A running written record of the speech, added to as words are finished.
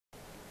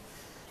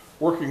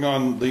working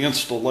on the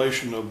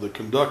installation of the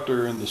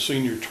conductor in the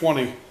Senior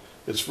 20,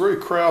 it's very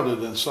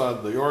crowded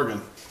inside the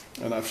organ,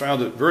 and I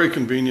found it very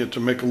convenient to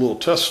make a little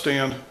test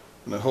stand,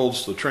 and it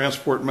holds the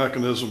transport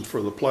mechanism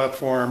for the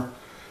platform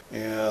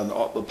and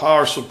the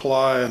power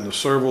supply and the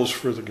servos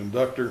for the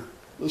conductor.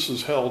 This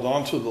is held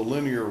onto the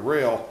linear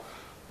rail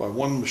by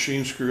one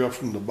machine screw up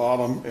from the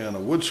bottom and a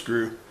wood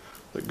screw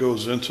that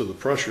goes into the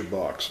pressure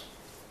box.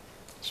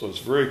 So it's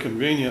very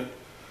convenient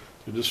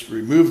to just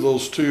remove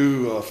those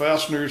two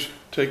fasteners,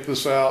 take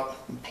this out,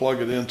 and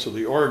plug it into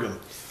the organ.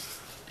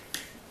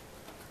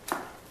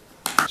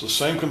 It's the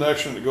same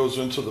connection that goes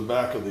into the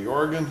back of the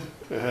organ.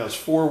 It has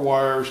 4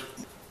 wires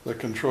that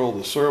control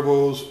the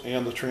servos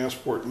and the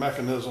transport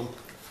mechanism.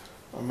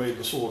 I made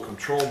this little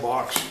control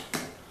box,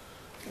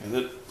 and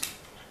it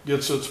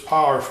gets its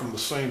power from the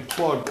same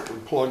plug that we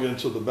plug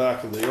into the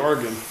back of the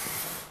organ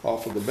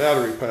off of the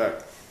battery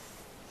pack.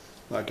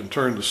 I can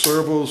turn the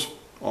servos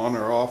on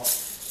or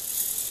off.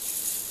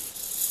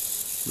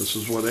 This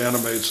is what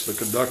animates the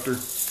conductor.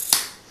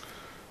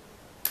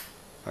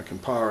 I can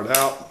power it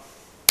out,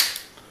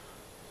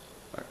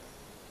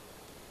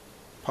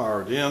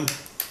 power it in,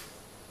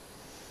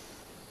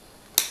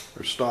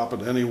 or stop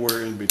it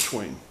anywhere in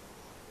between.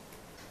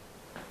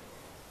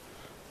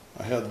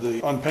 I had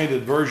the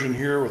unpainted version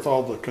here with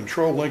all the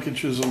control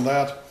linkages and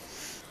that.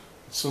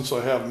 Since I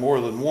have more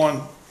than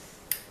one,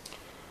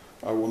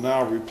 I will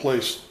now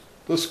replace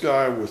this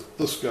guy with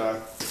this guy,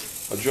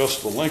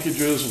 adjust the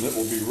linkages, and it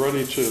will be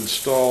ready to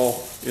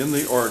install in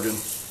the organ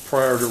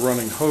prior to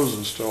running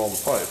hoses to all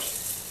the pipes.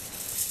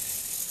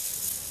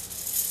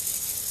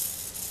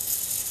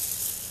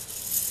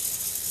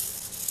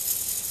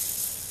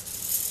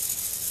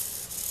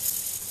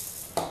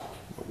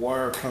 The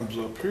wire comes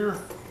up here,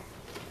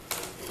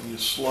 and you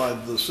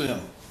slide this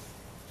in.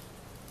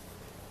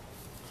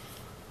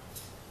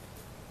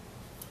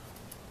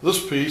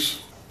 This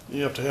piece,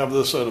 you have to have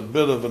this at a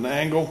bit of an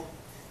angle.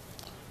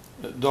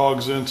 It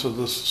dogs into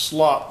this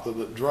slot that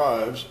it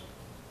drives.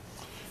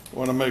 You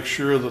want to make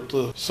sure that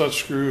the set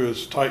screw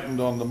is tightened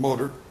on the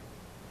motor.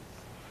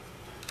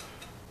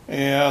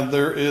 And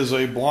there is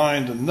a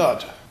blind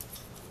nut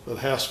that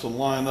has to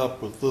line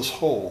up with this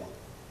hole.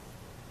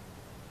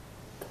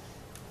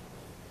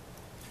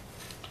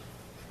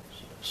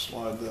 So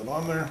slide that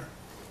on there,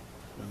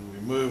 and we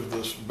move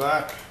this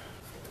back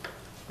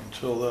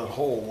until that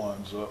hole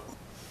lines up.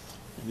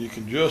 And you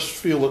can just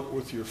feel it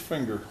with your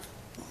finger.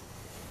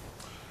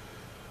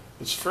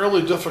 It's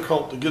fairly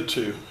difficult to get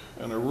to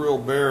and a real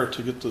bear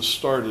to get this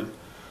started,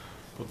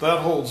 but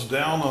that holds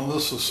down on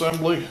this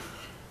assembly,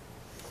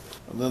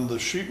 and then the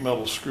sheet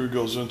metal screw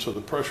goes into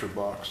the pressure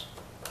box.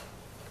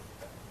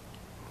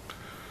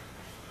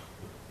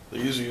 The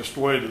easiest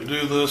way to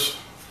do this,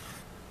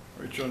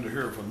 reach under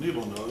here with a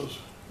needle nose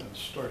and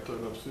start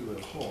that up through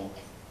that hole.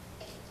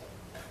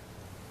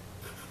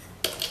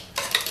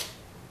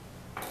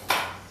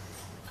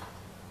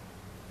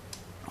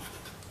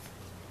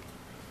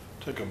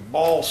 Take a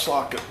ball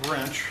socket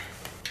wrench,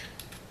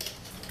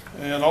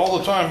 and all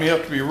the time you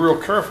have to be real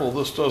careful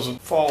this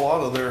doesn't fall out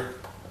of there.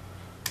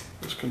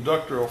 This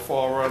conductor will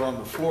fall right on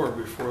the floor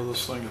before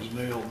this thing is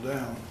nailed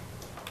down.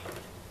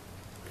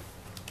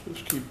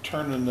 Just keep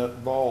turning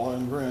that ball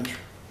and wrench.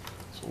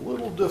 It's a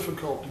little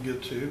difficult to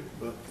get to,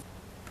 but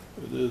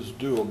it is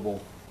doable.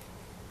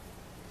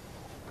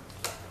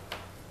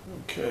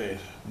 Okay,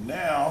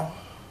 now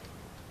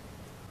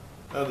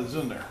that is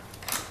in there,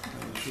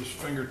 and it's just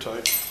finger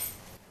tight.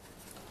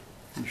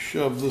 You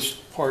shove this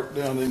part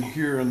down in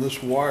here, and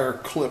this wire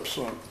clips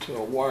onto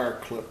a wire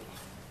clip.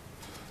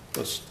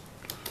 That's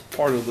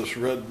part of this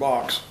red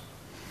box.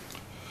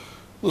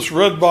 This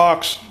red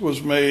box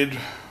was made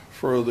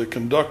for the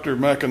conductor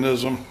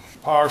mechanism.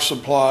 Power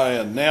supply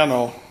and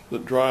nano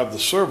that drive the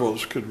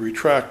servos could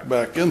retract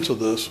back into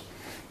this,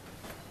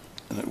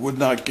 and it would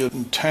not get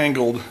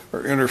entangled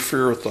or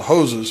interfere with the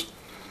hoses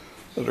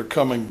that are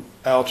coming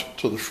out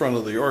to the front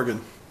of the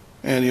organ.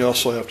 And you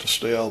also have to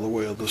stay out of the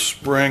way of the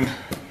spring,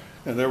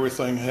 and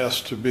everything has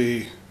to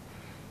be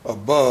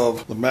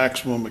above the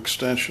maximum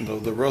extension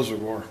of the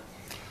reservoir.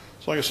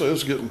 So like I said,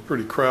 it's getting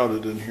pretty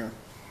crowded in here.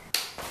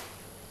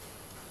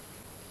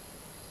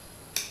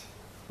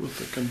 With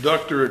the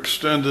conductor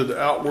extended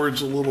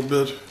outwards a little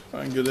bit,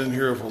 I can get in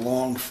here with a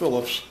long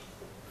Phillips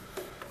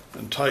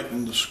and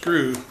tighten the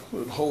screw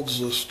that holds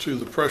this to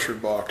the pressure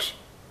box.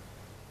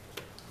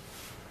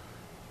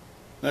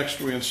 Next,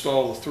 we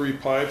install the 3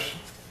 pipes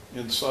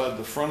inside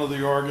the front of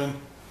the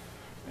organ.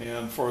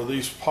 And for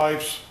these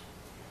pipes,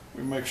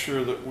 we make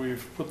sure that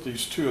we've put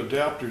these 2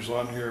 adapters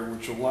on here,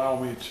 which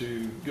allow me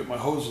to get my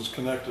hoses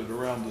connected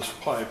around this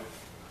pipe.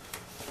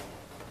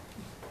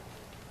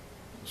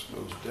 This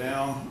goes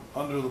down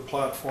under the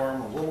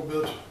platform a little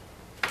bit,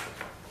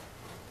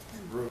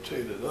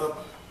 rotate it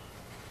up,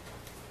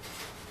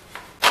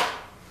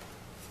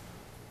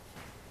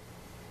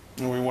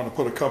 and we want to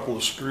put a couple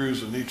of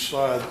screws in each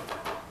side,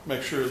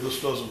 make sure this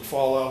doesn't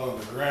fall out on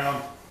the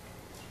ground.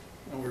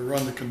 And we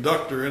run the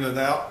conductor in and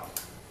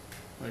out,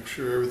 make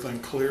sure everything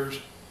clears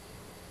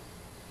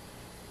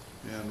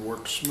and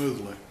works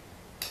smoothly.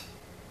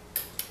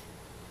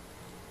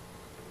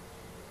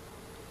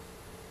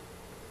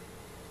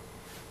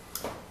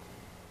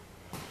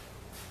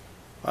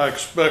 I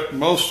expect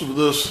most of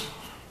this,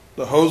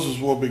 the hoses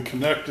will be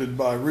connected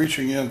by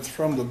reaching in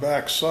from the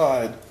back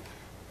side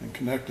and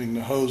connecting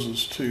the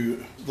hoses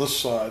to this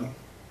side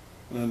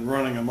and then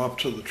running them up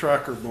to the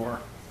tracker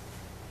bar.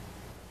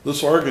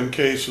 This organ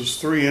case is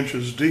 3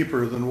 inches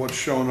deeper than what's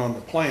shown on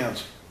the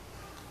plans.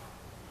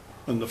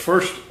 In the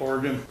first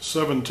organ,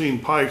 17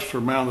 pipes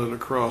are mounted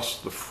across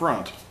the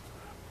front.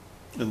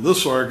 In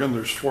this organ,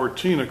 there's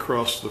 14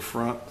 across the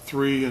front,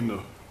 3 in the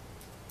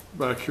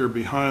back here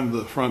behind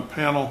the front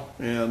panel,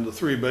 and the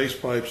 3 base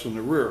pipes in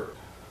the rear.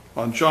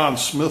 On John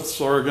Smith's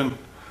organ,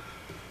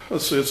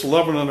 let's see, it's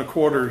 11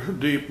 1/4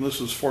 deep, and this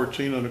is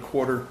 14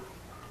 1/4.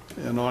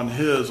 And on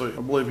his, I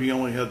believe he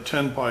only had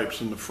 10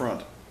 pipes in the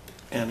front.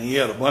 And he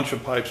had a bunch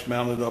of pipes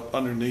mounted up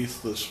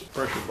underneath this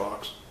pressure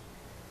box.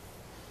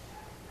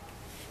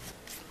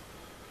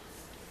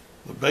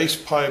 The base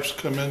pipes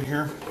come in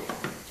here.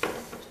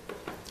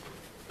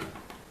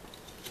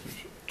 There's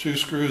 2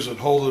 screws that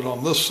hold it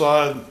on this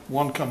side.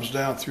 One comes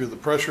down through the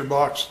pressure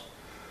box.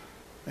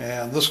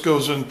 And this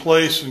goes in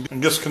place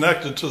and gets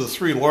connected to the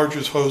 3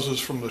 largest hoses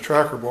from the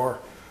tracker bar.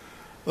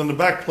 Then the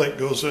back plate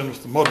goes in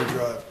with the motor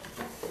drive.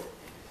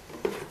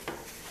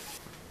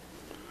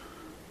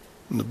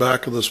 In the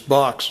back of this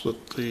box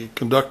that the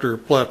conductor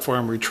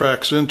platform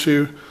retracts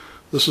into,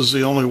 this is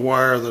the only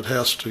wire that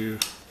has to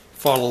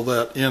follow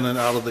that in and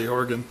out of the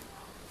organ.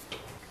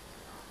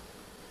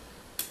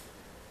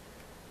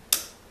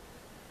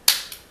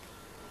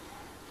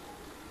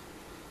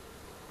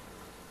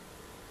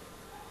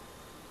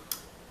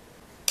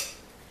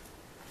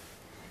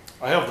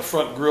 I have the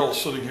front grille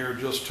sitting here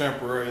just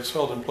temporary. It's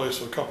held in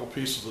place with a couple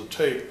pieces of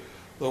tape.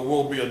 There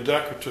will be a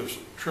decorative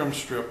trim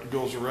strip that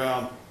goes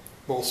around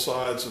both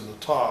sides and the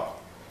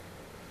top.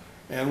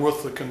 And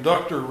with the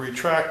conductor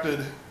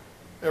retracted,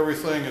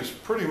 everything is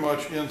pretty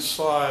much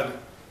inside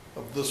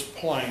of this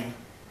plane.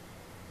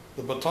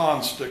 The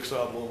baton sticks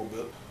out a little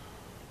bit.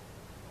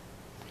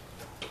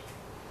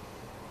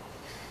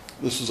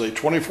 This is a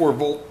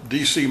 24-volt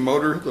DC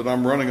motor that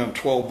I'm running on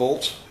 12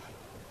 volts.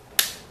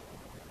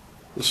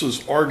 This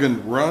is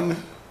organ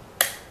run,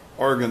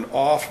 organ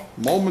off.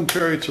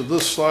 Momentary to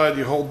this side,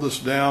 you hold this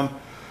down,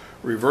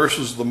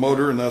 reverses the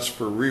motor, and that's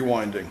for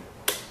rewinding.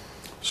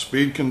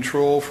 Speed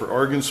control for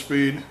organ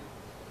speed.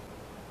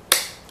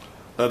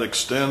 That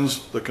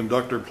extends the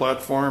conductor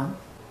platform,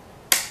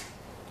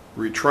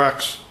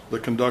 retracts the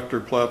conductor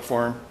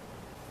platform.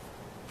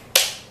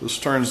 This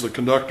turns the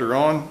conductor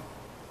on,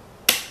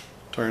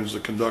 turns the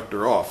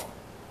conductor off.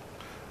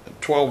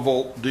 And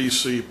 12-volt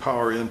DC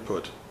power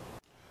input.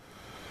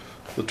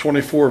 The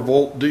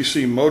 24-volt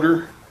DC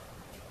motor,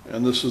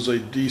 and this is a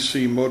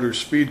DC motor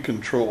speed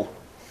control.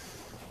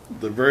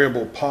 The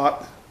variable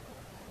pot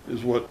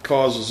is what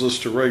causes this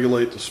to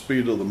regulate the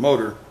speed of the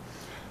motor.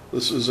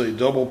 This is a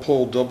double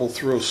pull, double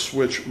throw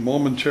switch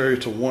momentary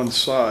to one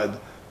side.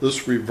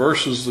 This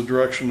reverses the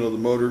direction of the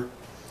motor,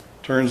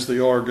 turns the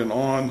organ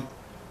on,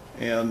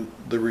 and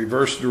the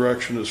reverse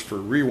direction is for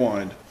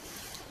rewind.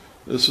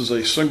 This is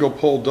a single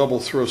pull, double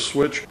throw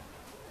switch.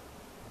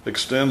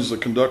 Extends the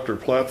conductor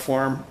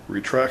platform,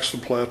 retracts the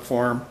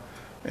platform,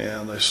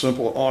 and a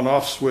simple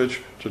on-off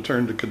switch to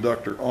turn the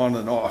conductor on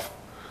and off.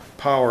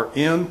 Power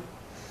in,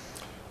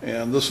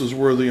 and this is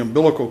where the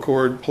umbilical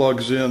cord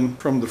plugs in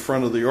from the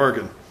front of the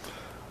organ.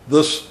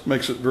 This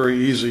makes it very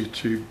easy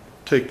to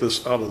take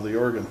this out of the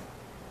organ.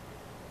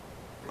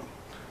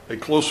 A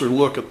closer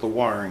look at the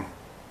wiring.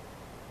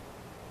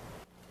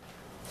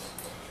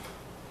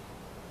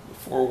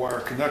 The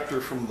 4-wire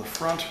connector from the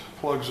front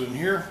plugs in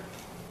here.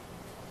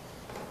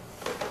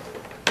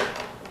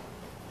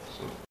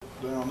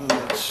 So down in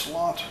that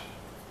slot.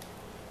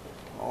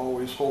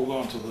 Always hold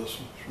on to this.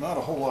 There's not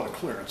a whole lot of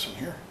clearance in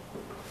here.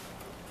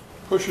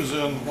 Pushes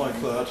in like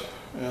that,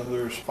 and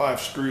there's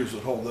 5 screws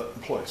that hold that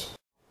in place.